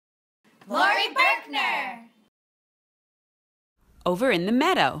Laurie Berkner! Over in the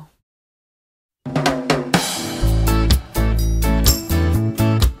meadow.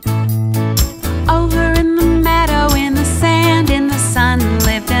 Over in the meadow, in the sand, in the sun,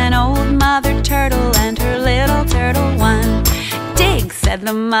 lived an old mother turtle and her little turtle one. Dig, said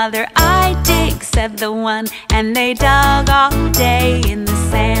the mother, I dig, said the one, and they dug all day in the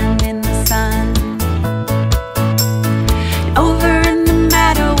sand, in the sun. Over in the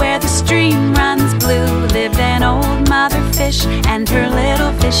meadow where the stream runs blue, lived an old mother fish and her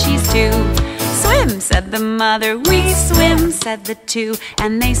little fishies too. Swim, said the mother, we swim, said the two,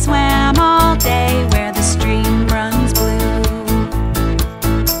 and they swam all day where the stream runs blue.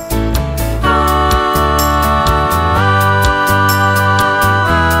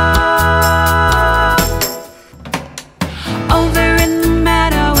 Over in the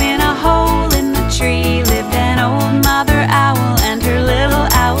meadow, in a hole in the tree, lived an old mother owl and her little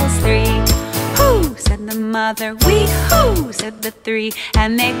owls three. Hoo, said the mother, we hoo, said the three,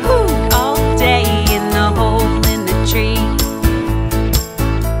 and they hooed all day in the hole in the tree.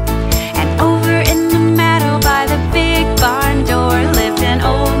 And over in the meadow by the big barn door, lived an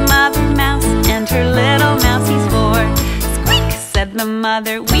old mother mouse and her little mousies four. Squeak, said the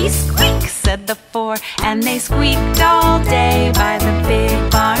mother, we squeak, said the four, and they squeaked all day by the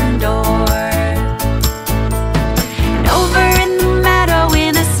big barn door. And over in the meadow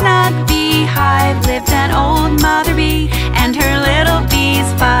in a snug beehive, lived an old mother bee and her little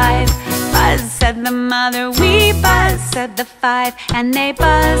bees five. Buzz, said the mother, we buzz, said the five, and they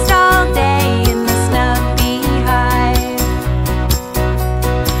buzzed all day in the snug beehive.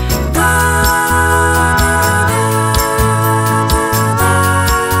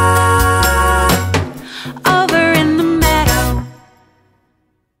 Over in the meadow.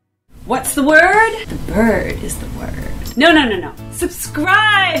 What's the word? The bird is the word. No.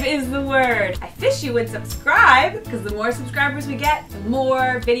 Subscribe is the word. I wish you would subscribe, because the more subscribers we get, the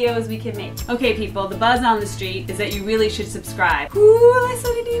more videos we can make. Okay, people, the buzz on the street is that you really should subscribe. Who will I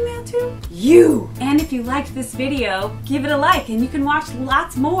send an email to? You! And if you liked this video, give it a like and you can watch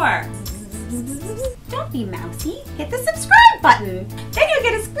lots more. Don't be mousy. Hit the subscribe button. Then you'll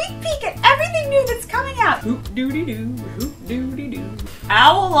get a sneak peek at everything new that's coming out. Hoop-doody-doo, hoop-doody-doo.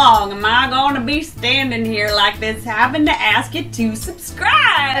 How long am I going to be standing here like this having to ask you to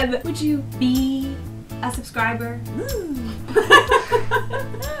subscribe? Would you be a subscriber?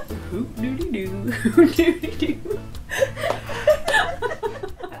 Hoop-doody-doo, hoop-doody-doo.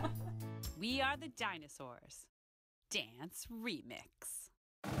 We Are the Dinosaurs Dance Remix.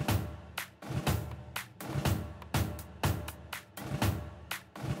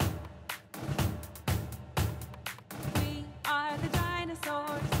 We are the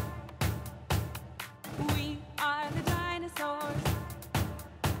dinosaurs. We are the dinosaurs.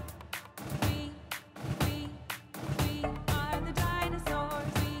 We are the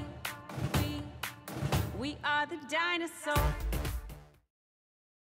dinosaurs. We are the dinosaurs.